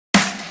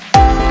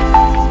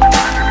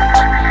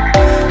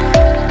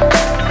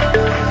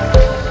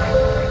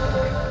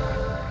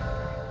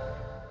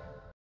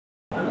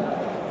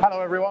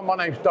everyone, my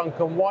name's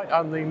Duncan White.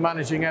 I'm the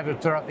managing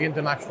editor at the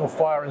International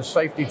Fire and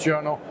Safety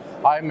Journal.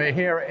 I'm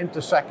here at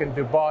Intersec in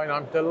Dubai, and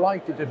I'm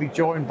delighted to be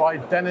joined by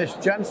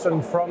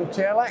Jensen from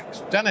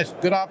TLX. Dennis,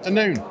 good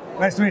afternoon.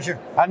 Nice to meet you.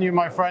 And you,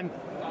 my friend.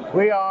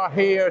 We are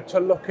here to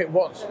look at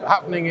what's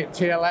happening at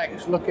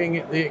TLX, looking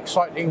at the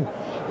exciting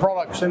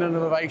products and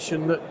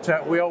innovation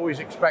that we always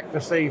expect to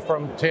see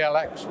from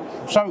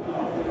TLX. So,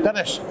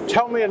 Dennis,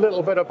 tell me a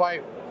little bit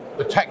about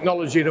the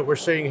technology that we're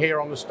seeing here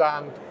on the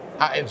stand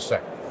at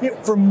Intersec. Yeah,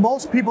 for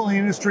most people in the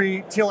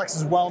industry, TLX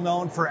is well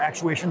known for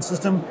actuation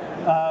system,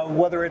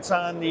 whether it's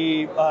on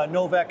the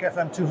Novak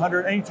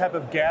FM200, any type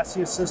of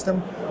gaseous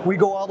system. We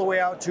go all the way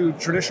out to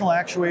traditional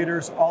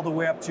actuators, all the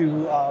way up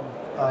to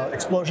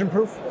explosion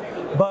proof.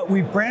 But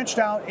we've branched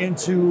out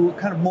into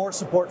kind of more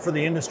support for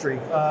the industry,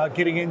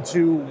 getting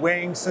into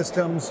weighing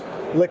systems,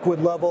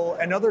 liquid level,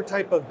 and other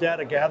type of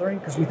data gathering,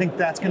 because we think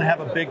that's going to have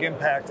a big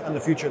impact on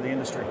the future of the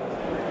industry.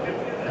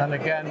 And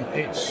again,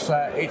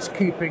 it's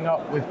keeping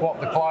up with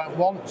what the client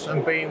wants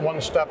and being one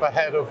step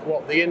ahead of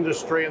what the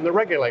industry and the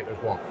regulators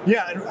want.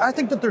 Yeah, and I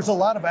think that there's a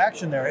lot of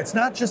action there. It's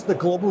not just the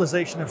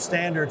globalization of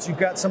standards. You've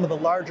got some of the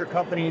larger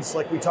companies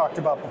like we talked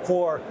about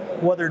before,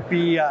 whether it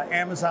be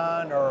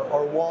Amazon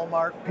or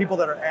Walmart, people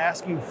that are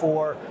asking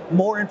for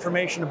more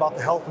information about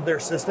the health of their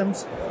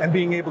systems and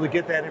being able to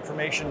get that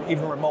information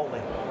even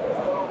remotely.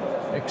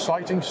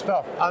 Exciting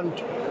stuff. And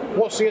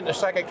what's the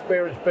Intersec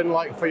experience been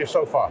like for you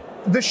so far?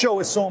 This show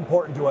is so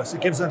important to us.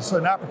 It gives us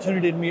an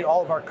opportunity to meet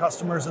all of our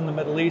customers in the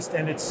Middle East,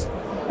 and it's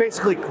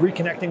basically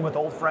reconnecting with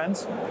old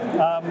friends.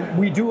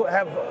 We do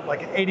have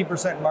like an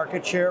 80%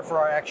 market share for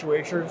our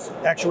actuators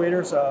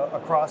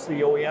across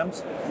the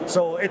OEMs,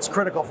 so it's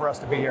critical for us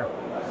to be here.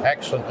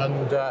 Excellent,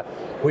 and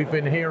we've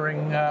been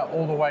hearing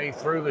all the way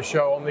through the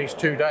show on these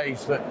 2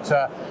 days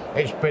that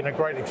it's been a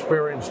great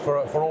experience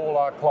for all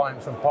our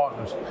clients and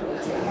partners.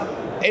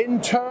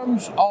 In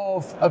terms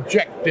of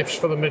objectives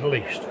for the Middle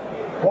East,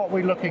 what are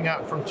we looking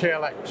at from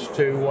TLX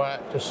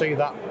to see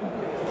that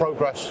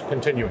progress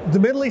continuing? The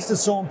Middle East is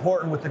so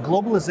important with the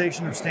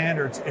globalization of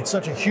standards. It's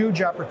such a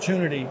huge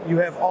opportunity. You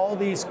have all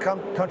these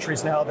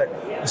countries now that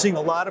are seeing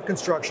a lot of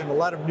construction, a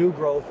lot of new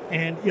growth,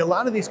 and a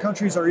lot of these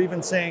countries are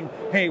even saying,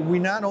 hey, we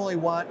not only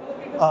want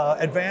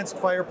advanced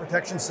fire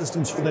protection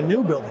systems for the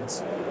new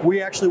buildings,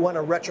 we actually want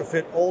to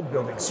retrofit old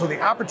buildings. So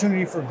the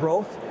opportunity for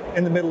growth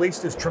in the Middle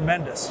East is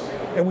tremendous.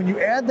 And when you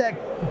add that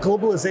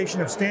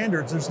globalization of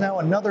standards, there's now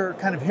another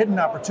kind of hidden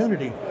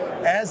opportunity.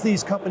 As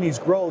these companies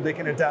grow, they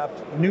can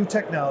adopt new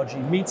technology,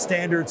 meet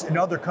standards in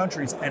other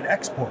countries, and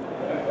export.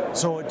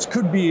 So it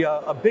could be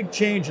a big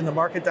change in the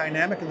market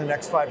dynamic in the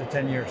next 5 to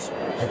 10 years.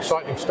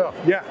 Exciting stuff.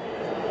 Yeah.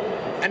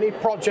 Any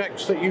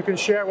projects that you can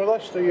share with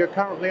us that you're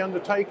currently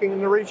undertaking in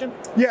the region?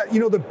 Yeah,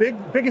 you know, the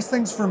biggest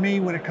things for me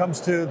when it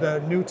comes to the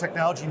new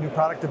technology, new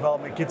product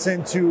development, gets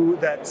into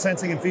that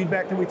sensing and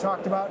feedback that we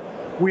talked about.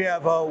 We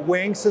have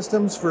weighing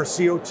systems for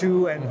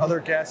CO2 and other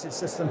gaseous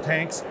system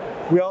tanks.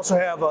 We also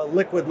have a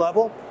liquid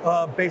level,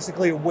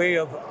 basically a way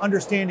of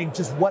understanding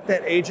just what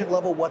that agent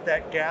level, what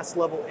that gas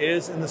level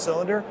is in the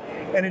cylinder.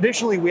 And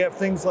additionally, we have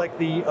things like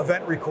the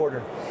event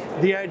recorder.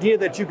 The idea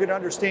that you could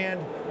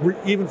understand,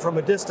 even from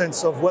a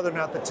distance, of whether or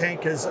not the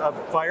tank is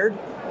fired,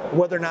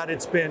 whether or not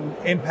it's been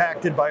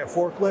impacted by a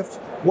forklift,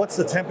 what's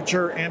the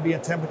temperature,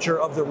 ambient temperature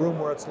of the room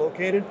where it's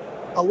located.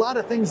 A lot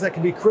of things that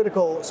can be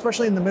critical,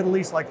 especially in the Middle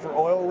East, like for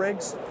oil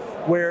rigs,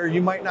 where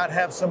you might not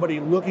have somebody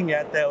looking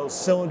at those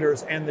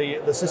cylinders and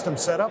the system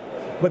setup,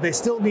 but they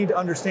still need to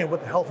understand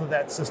what the health of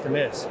that system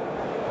is.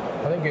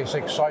 I think it's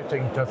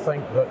exciting to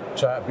think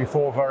that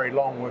before very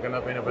long we're going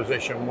to be in a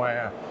position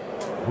where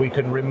we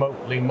can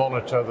remotely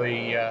monitor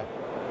the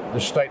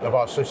state of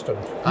our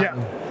systems.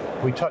 And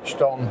we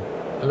touched on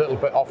a little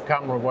bit off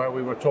camera where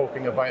we were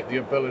talking about the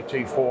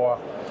ability for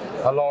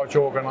a large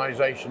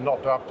organization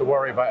not to have to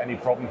worry about any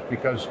problems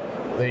because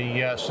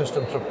the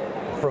systems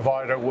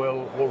provider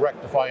will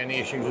rectify any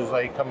issues as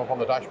they come up on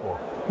the dashboard.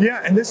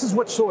 Yeah, and this is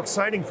what's so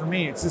exciting for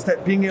me. It's just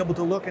that being able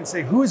to look and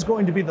say, who is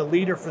going to be the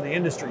leader for the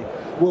industry?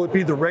 Will it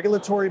be the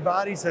regulatory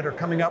bodies that are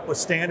coming up with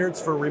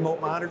standards for remote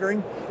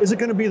monitoring? Is it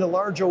going to be the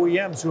large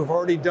OEMs who have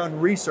already done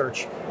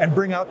research and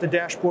bring out the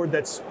dashboard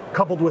that's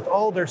coupled with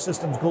all their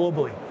systems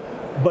globally?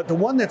 But the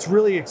one that's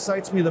really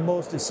excites me the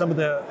most is some of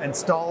the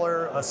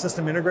installer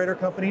system integrator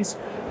companies.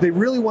 They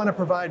really want to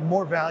provide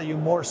more value,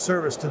 more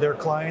service to their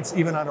clients,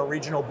 even on a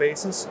regional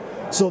basis.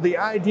 So the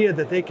idea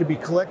that they could be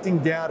collecting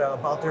data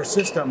about their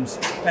systems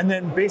and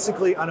then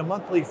basically on a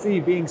monthly fee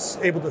being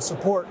able to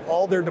support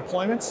all their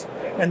deployments,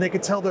 and they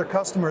could tell their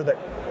customer that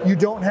you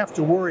don't have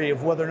to worry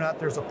of whether or not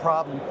there's a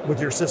problem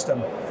with your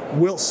system.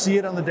 We'll see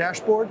it on the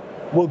dashboard,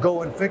 we'll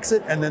go and fix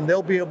it, and then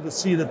they'll be able to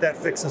see that that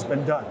fix has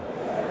been done.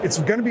 It's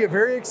going to be a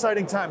very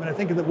exciting time, and I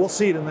think that we'll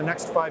see it in the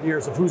next 5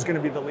 years of who's going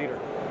to be the leader.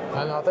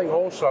 And I think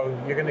also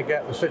you're going to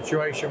get the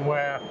situation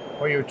where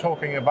you're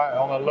talking about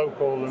on a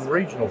local and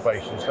regional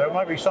basis. There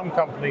might be some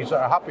companies that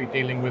are happy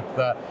dealing with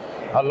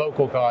a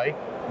local guy,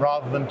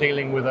 rather than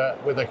dealing with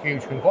a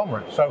huge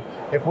conglomerate. So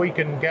if we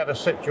can get a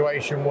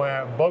situation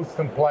where both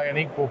can play an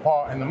equal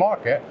part in the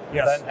market,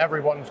 then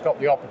everyone's got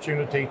the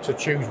opportunity to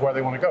choose where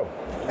they want to go.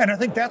 And I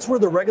think that's where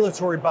the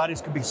regulatory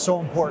bodies could be so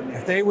important.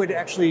 If they would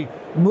actually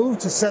move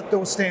to set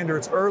those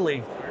standards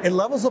early, it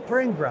levels the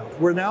playing ground,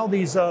 where now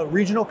these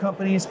regional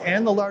companies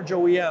and the large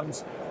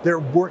OEMs, they're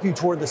working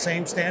toward the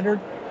same standard,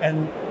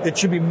 and it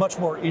should be much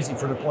more easy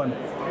for deployment.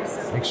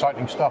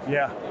 Exciting stuff.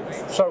 Yeah.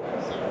 So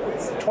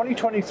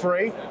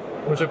 2023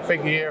 was a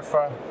big year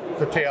for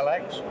the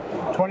TLX.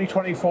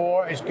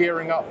 2024 is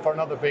gearing up for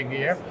another big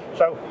year.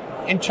 So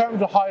in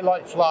terms of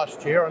highlights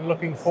last year and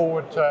looking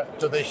forward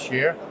to this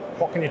year,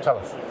 what can you tell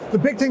us? The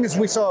big thing is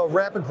we saw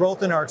rapid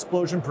growth in our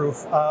explosion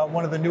proof,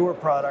 one of the newer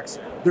products.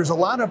 There's a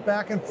lot of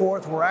back and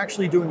forth. We're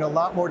actually doing a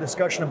lot more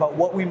discussion about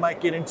what we might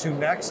get into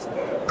next.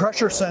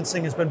 Pressure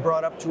sensing has been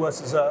brought up to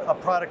us as a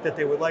product that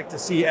they would like to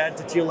see add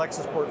to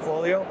TLX's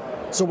portfolio.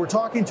 So we're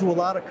talking to a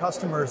lot of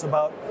customers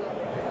about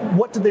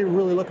what do they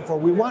really looking for.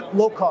 We want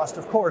low cost,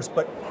 of course,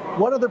 but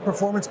what other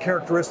performance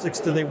characteristics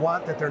do they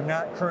want that they're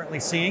not currently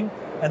seeing?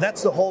 And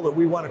that's the hole that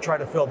we want to try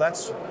to fill.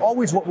 That's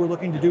always what we're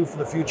looking to do for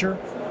the future.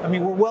 I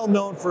mean, we're well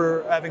known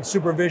for having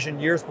supervision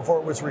years before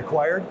it was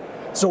required.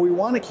 So we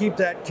want to keep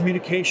that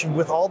communication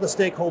with all the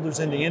stakeholders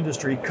in the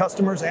industry,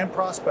 customers and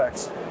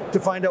prospects, to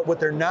find out what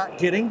they're not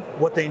getting,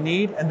 what they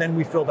need, and then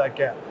we fill that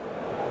gap.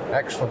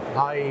 Excellent.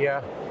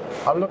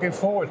 I'm looking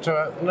forward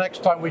to the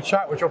next time we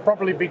chat, which will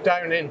probably be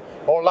down in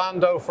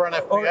Orlando for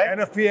NFPA. Oh,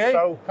 NFPA.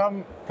 So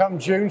come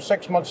June,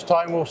 6 months'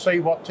 time, we'll see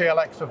what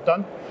TLX have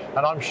done.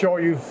 And I'm sure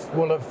you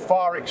will have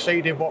far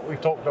exceeded what we've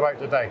talked about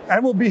today.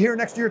 And we'll be here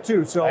next year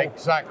too. So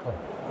exactly.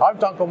 I'm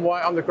Duncan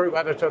White. I'm the group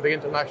editor of the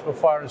International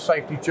Fire and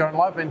Safety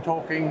Journal. I've been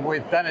talking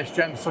with Dennis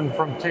Jensen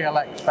from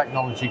TLX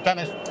Technology.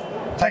 Dennis,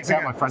 take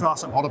care, my friend. It's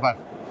awesome. All the best.